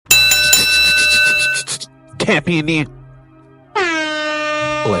Champion in.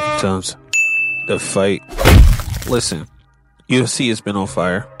 11 times. The fight. Listen, UFC has been on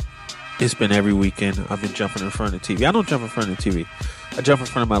fire. It's been every weekend. I've been jumping in front of the TV. I don't jump in front of the TV. I jump in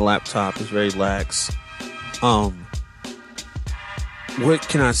front of my laptop. It's very lax. What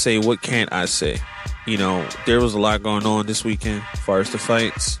can I say? What can't I say? You know, there was a lot going on this weekend as far as the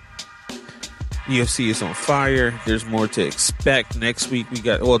fights. UFC is on fire. There's more to expect. Next week,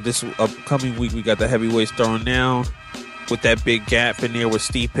 this upcoming week, we got the heavyweights throwing down with that big gap in there with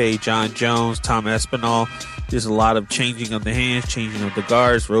Stipe, Jon Jones, Tom Espinal. There's a lot of changing of the hands, changing of the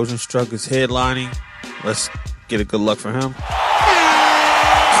guards. Rosenstruck is headlining. Let's get a good luck for him.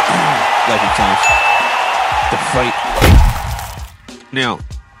 Like it times. The fight. Now,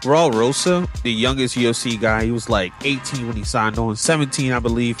 Raul Rosa, the youngest UFC guy, he was like 18 when he signed on, 17, I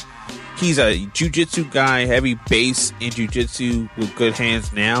believe. He's a jiu-jitsu guy, heavy base in jiu-jitsu with good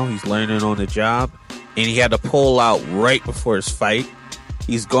hands now. He's learning on the job. And he had to pull out right before his fight.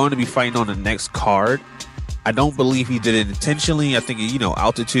 He's going to be fighting on the next card. I don't believe he did it intentionally. I think,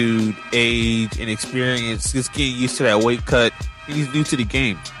 altitude, age, and experience, just getting used to that weight cut. And he's new to the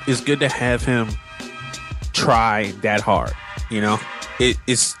game. It's good to have him try that hard,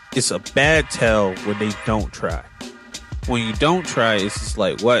 It's a bad tell when they don't try. When you don't try, it's just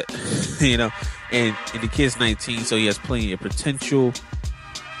like, what? And the kid's 19, so he has plenty of potential,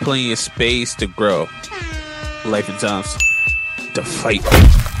 plenty of space to grow. Life and times. The fight.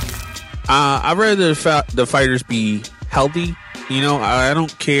 I'd rather the fighters be healthy. I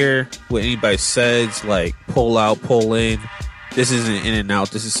don't care what anybody says, like pull out, pull in. This isn't in and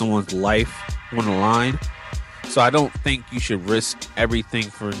out. This is someone's life on the line. So I don't think you should risk everything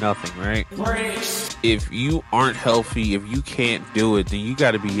for nothing, right? If you aren't healthy, if you can't do it, then you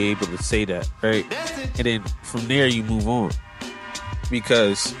got to be able to say that, right? And then from there you move on.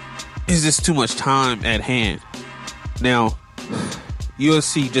 Because it's just too much time at hand. Now,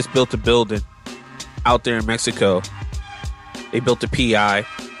 UFC just built a building out there in Mexico. They built a PI.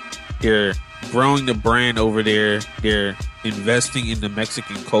 They're growing the brand over there. They're investing in the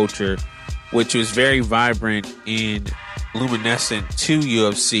Mexican culture, which was very vibrant and luminescent to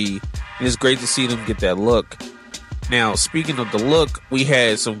UFC. And it's great to see them get that look. Now, speaking of the look, we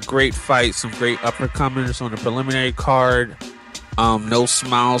had some great fights, some great uppercomers on the preliminary card. No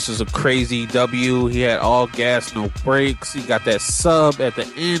Smiles is a crazy W. He had all gas, no brakes. He got that sub at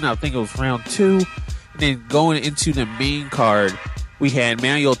the end. I think it was round 2. And then going into the main card, we had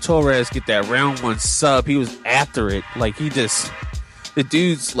Manuel Torres get that round 1 sub. He was after it. The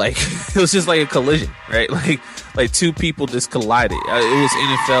dude's like, it was just like a collision, right? Like two people just collided. It was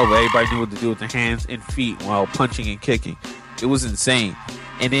NFL, but everybody knew what to do with their hands and feet while punching and kicking. It was insane.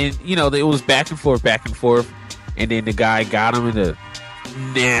 And then, it was back and forth. And then the guy got him in a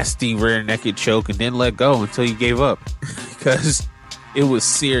nasty rear naked choke and didn't let go until he gave up. Because it was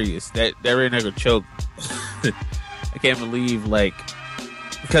serious. That rear naked choke. I can't believe,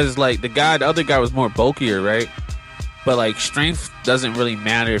 because the other guy was more bulkier, right? But strength doesn't really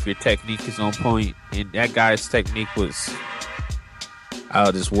matter if your technique is on point, and that guy's technique was out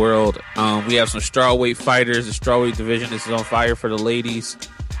of this world. We have some strawweight fighters. The strawweight division is on fire for the ladies,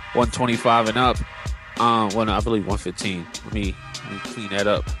 125 and up. I believe 115. Let me clean that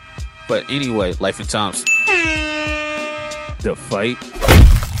up. But anyway, life and times. The fight.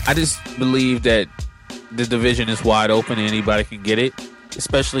 I just believe that the division is wide open and anybody can get it,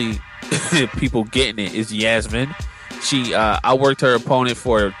 especially people getting it is Yasmin. She outworked her opponent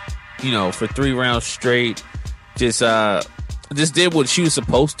for 3 rounds straight. Just did what she was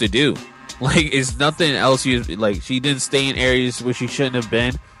supposed to do. It's nothing else. She didn't stay in areas where she shouldn't have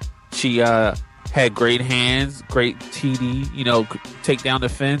been. She had great hands, great TD, take down the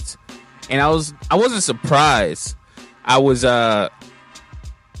fence. And I wasn't surprised. It was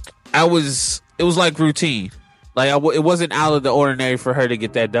like routine. It wasn't out of the ordinary for her to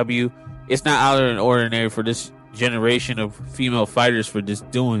get that W. It's not out of the ordinary for this generation of female fighters for just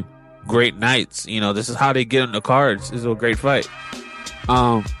doing great nights. This is how they get on the cards. This is a great fight.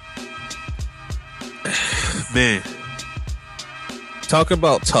 Man, talk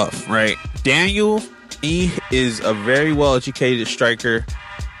about tough, right? Daniel, he is a very well educated striker.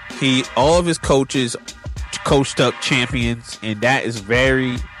 All of his coaches coached up champions, and that is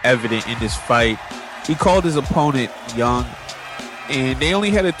very evident in this fight. He called his opponent young, and they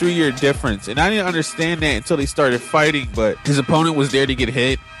only had a 3-year difference. And I didn't understand that until they started fighting, but his opponent was there to get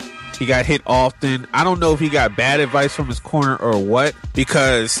hit. He got hit often. I don't know if he got bad advice from his corner or what,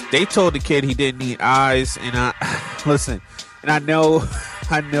 because they told the kid he didn't need eyes. And I know,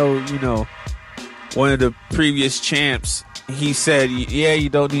 one of the previous champs, he said, "Yeah, you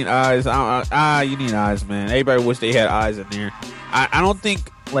don't need eyes. You need eyes, man. Everybody wish they had eyes in there." I don't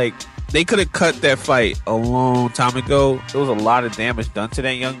think like they could have cut that fight a long time ago. There was a lot of damage done to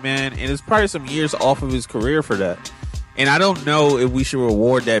that young man, and it's probably some years off of his career for that. And I don't know if we should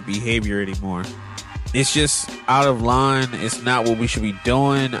reward that behavior anymore. It's just out of line. It's not what we should be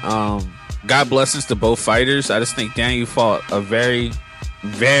doing. God blessings to both fighters. I just think Daniel fought a very,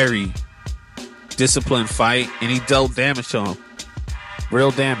 very disciplined fight, and he dealt damage to him.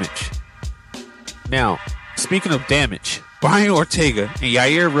 Real damage. Now, speaking of damage, Brian Ortega and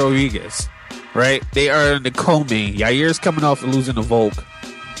Yair Rodriguez, right? They are in the co-main. Yair's coming off of losing to Volk.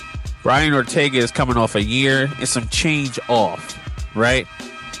 Brian Ortega is coming off a year and some change off, right?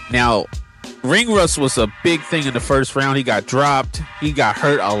 Now, ring rust was a big thing in the first round. He got dropped. He got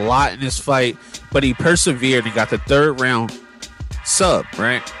hurt a lot in this fight, but he persevered and got the third round sub,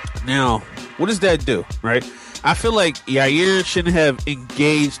 right? Now, what does that do, right? I feel like Yair shouldn't have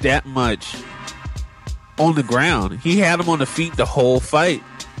engaged that much on the ground. He had him on the feet the whole fight.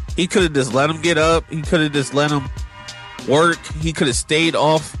 He could have just let him get up. He could have just let him work. He could have stayed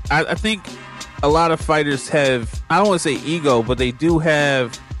off. I think a lot of fighters have, I don't want to say ego, but they do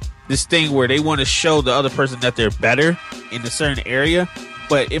have this thing where they want to show the other person that they're better in a certain area,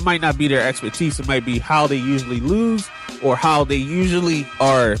 but it might not be their expertise. It might be how they usually lose or how they usually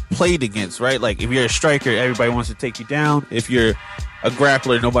are played against, right? Like if you're a striker, everybody wants to take you down. If you're a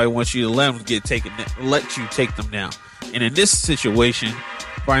grappler, nobody wants you to let you take them down. And in this situation,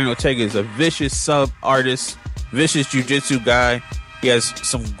 Brian Ortega is a vicious sub artist, vicious jiu-jitsu guy. He has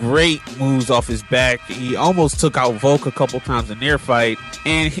some great moves off his back. He almost took out Volk a couple times in their fight.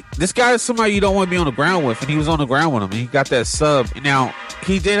 And this guy is somebody you don't want to be on the ground with, and he was on the ground with him, and he got that sub. Now,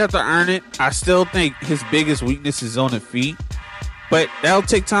 he did have to earn it. I still think his biggest weakness is on the feet, but that'll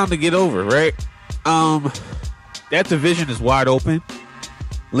take time to get over, right? That division is wide open.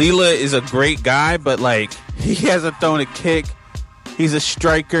 Lila is a great guy, but like he hasn't thrown a kick. He's a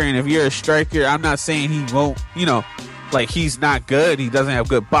striker, and if you're a striker, I'm not saying he won't, like he's not good. He doesn't have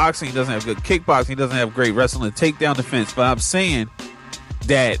good boxing. He doesn't have good kickboxing. He doesn't have great wrestling and takedown defense. But I'm saying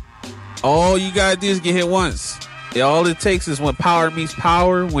that all you gotta do is get hit once. All it takes is when power meets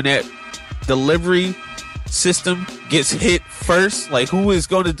power, when that delivery system gets hit first. Like who is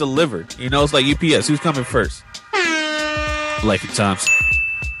going to deliver? It's like UPS. Who's coming first? Like at times.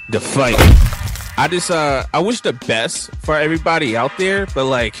 The fight. I wish the best for everybody out there, but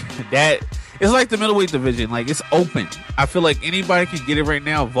like that, it's like the middleweight division. Like it's open. I feel like anybody can get it right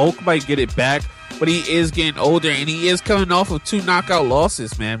now. Volk might get it back, but he is getting older and he is coming off of 2 knockout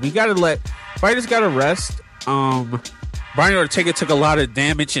losses, man. We gotta fighters gotta rest. Brian Ortega took a lot of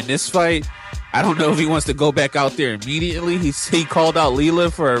damage in this fight. I don't know if he wants to go back out there immediately. He called out Lila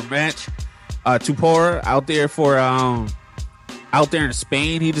for a match. Tupora out there in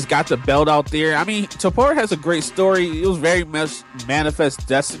Spain. He just got the belt out there. I mean, Tupora has a great story. It was very much manifest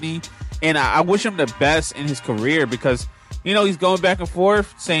destiny, and I wish him the best in his career because he's going back and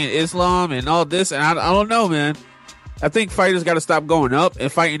forth saying Islam and all this, and I don't know, man. I think fighters got to stop going up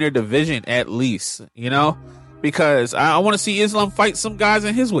and fighting their division at least, because I want to see Islam fight some guys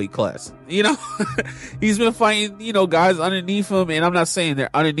in his weight class. He's been fighting, guys underneath him, and I'm not saying they're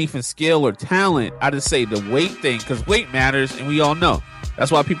underneath in skill or talent. I just say the weight thing, because weight matters, and we all know.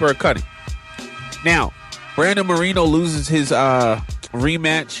 That's why people are cutting. Now, Brandon Moreno loses his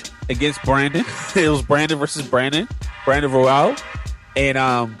rematch against Brandon. It was Brandon versus Brandon Royale, and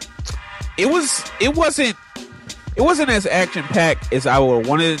it wasn't as action packed as I would have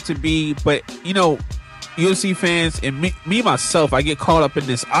wanted it to be, but UFC fans and me myself, I get caught up in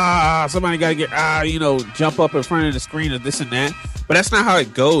this. Somebody gotta get jump up in front of the screen or this and that. But that's not how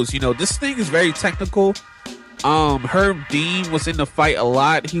it goes. This thing is very technical. Herb Dean was in the fight a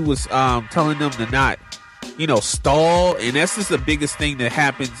lot. He was telling them to not, stall, and that's just the biggest thing that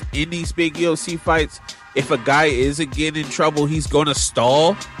happens in these big UFC fights. If a guy is getting in trouble, he's gonna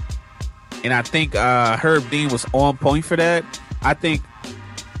stall. And I think Herb Dean was on point for that. I think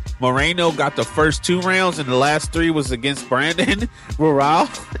Moreno got the first 2 rounds, and the last 3 was against Brandon Royale.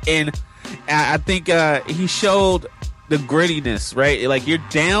 And I think he showed the grittiness, right? Like, you're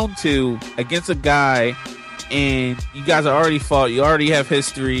down 2 against a guy, and you guys are already fought. You already have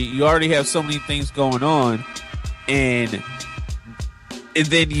history. You already have so many things going on. And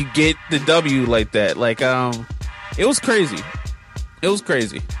then you get the W like that. Like, it was crazy. It was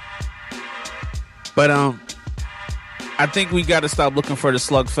crazy. But, I think we got to stop looking for the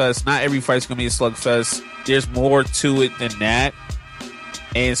slugfest. Not every fight's going to be a slugfest. There's more to it than that.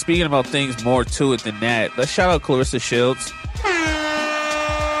 And speaking about things more to it than that, let's shout out Clarissa Shields.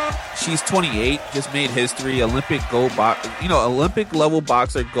 She's 28, just made history. Olympic Olympic level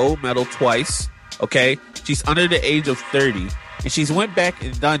boxer, gold medal twice. Okay, she's under the age of 30, and she's went back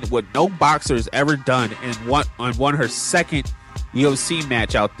and done what no boxer has ever done, and won her second UFC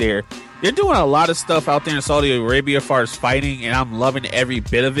match out there. They're doing a lot of stuff out there in Saudi Arabia as far as fighting, and I'm loving every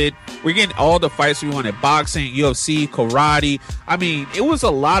bit of it. We're getting all the fights we wanted: boxing, UFC, karate. I mean, it was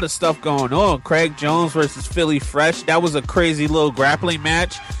a lot of stuff going on. Craig Jones versus Philly Fresh. That was a crazy little grappling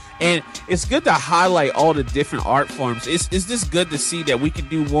match. And it's good to highlight all the different art forms. It's just good to see that we can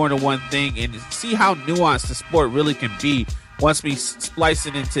do more than one thing and see how nuanced the sport really can be once we slice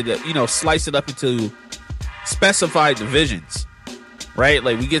it up into specified divisions, right?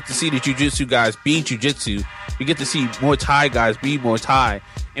 Like, we get to see the jiu-jitsu guys be jiu-jitsu. We get to see Muay Thai guys be Muay Thai.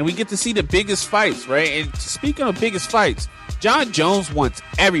 And we get to see the biggest fights, right? And speaking of biggest fights, Jon Jones wants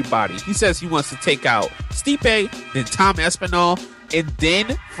everybody. He says he wants to take out Stipe, then Tom Espinal, and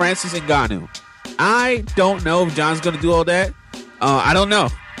then Francis Ngannou. I don't know if John's going to do all that. I don't know.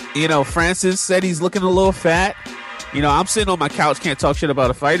 Francis said he's looking a little fat. I'm sitting on my couch, can't talk shit about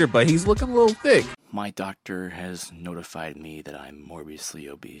a fighter, but he's looking a little thick. My doctor has notified me that I'm morbidly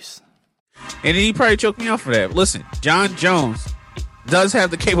obese. And he probably choked me out for that. Listen, Jon Jones does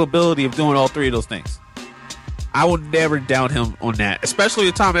have the capability of doing all three of those things. I will never doubt him on that, especially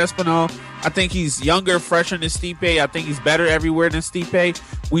with Tom Espinal. I think he's younger, fresher than Stipe. I think he's better everywhere than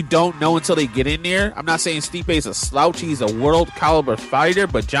Stipe. We don't know until they get in there. I'm not saying Stipe is a slouch. He's a world caliber fighter,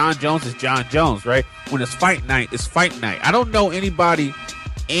 but Jon Jones is Jon Jones, right? When it's fight night, it's fight night. I don't know anybody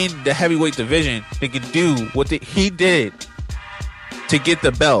in the heavyweight division that can do what he did to get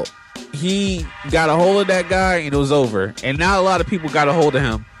the belt. He got a hold of that guy and it was over. And now a lot of people got a hold of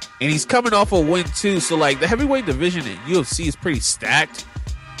him. And he's coming off a win too. So like the heavyweight division in UFC is pretty stacked.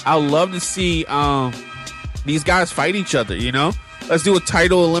 I would love to see these guys fight each other, Let's do a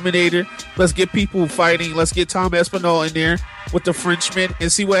title eliminator. Let's get people fighting. Let's get Tom Espinal in there with the Frenchman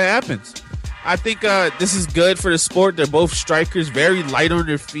and see what happens. I think this is good for the sport. They're both strikers, very light on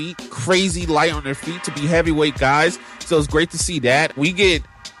their feet, crazy light on their feet to be heavyweight guys. So it's great to see that. We get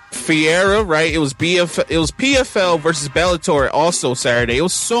Fiera, right? It was PFL versus Bellator also Saturday. It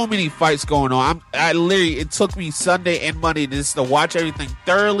was so many fights going on. It took me Sunday and Monday just to watch everything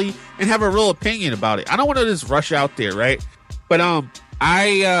thoroughly and have a real opinion about it. I don't want to just rush out there, right? But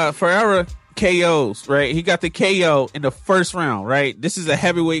Fiera KOs, right? He got the KO in the first round, right? This is a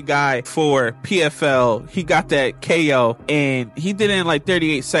heavyweight guy for PFL. He got that KO and he did it in like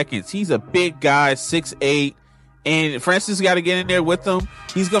 38 seconds. He's a big guy, 6'8". And Francis got to get in there with him.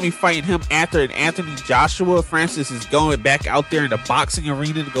 He's going to be fighting him after Anthony Joshua. Francis is going back out there in the boxing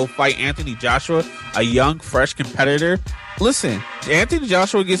arena to go fight Anthony Joshua, a young, fresh competitor. Listen, Anthony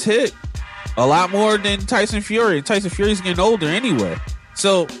Joshua gets hit a lot more than Tyson Fury. Tyson Fury's getting older anyway.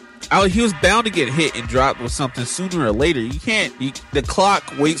 So he was bound to get hit and dropped with something sooner or later. The clock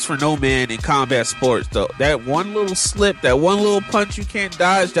waits for no man in combat sports, though. That one little slip, that one little punch you can't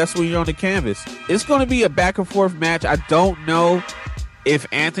dodge, that's when you're on the canvas. It's going to be a back and forth match. I don't know if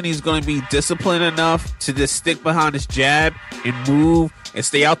Anthony's going to be disciplined enough to just stick behind his jab and move and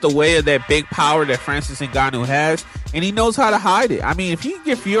stay out the way of that big power that Francis Ngannou has. And he knows how to hide it. I mean, if he can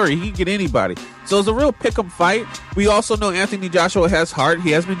get Fury, he can get anybody. So it's a real pick-em fight. We also know Anthony Joshua has heart.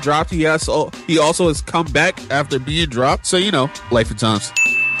 He has been dropped. He also has come back after being dropped. So, life and times.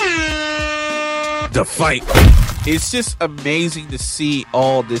 The fight. It's just amazing to see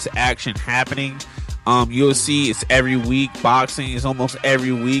all this action happening. UFC is every week. Boxing is almost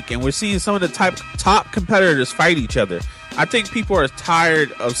every week. And we're seeing some of the top competitors fight each other. I think people are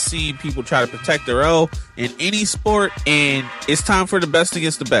tired of seeing people try to protect their own in any sport, and it's time for the best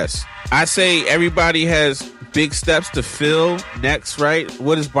against the best. I say everybody has big steps to fill next, right?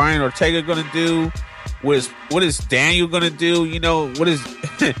 What is Brian Ortega going to do? What is Daniel going to do? What is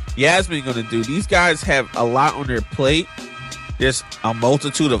Yasmin going to do? These guys have a lot on their plate. There's a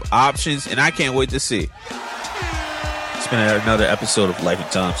multitude of options, and I can't wait to see. It's been another episode of Life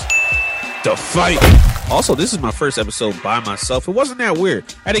and Times. The fight. Also, this is my first episode by myself. It wasn't that weird.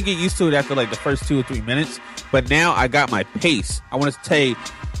 I didn't get used to it after like the first 2 or 3 minutes, but now I got my pace. I want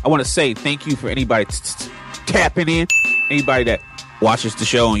to say thank you for anybody tapping in, anybody that watches the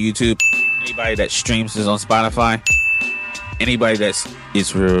show on YouTube, anybody that streams this on Spotify, anybody that's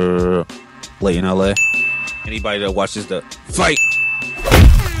late in LA, anybody that watches the fight.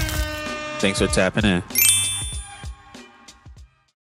 Thanks for tapping in.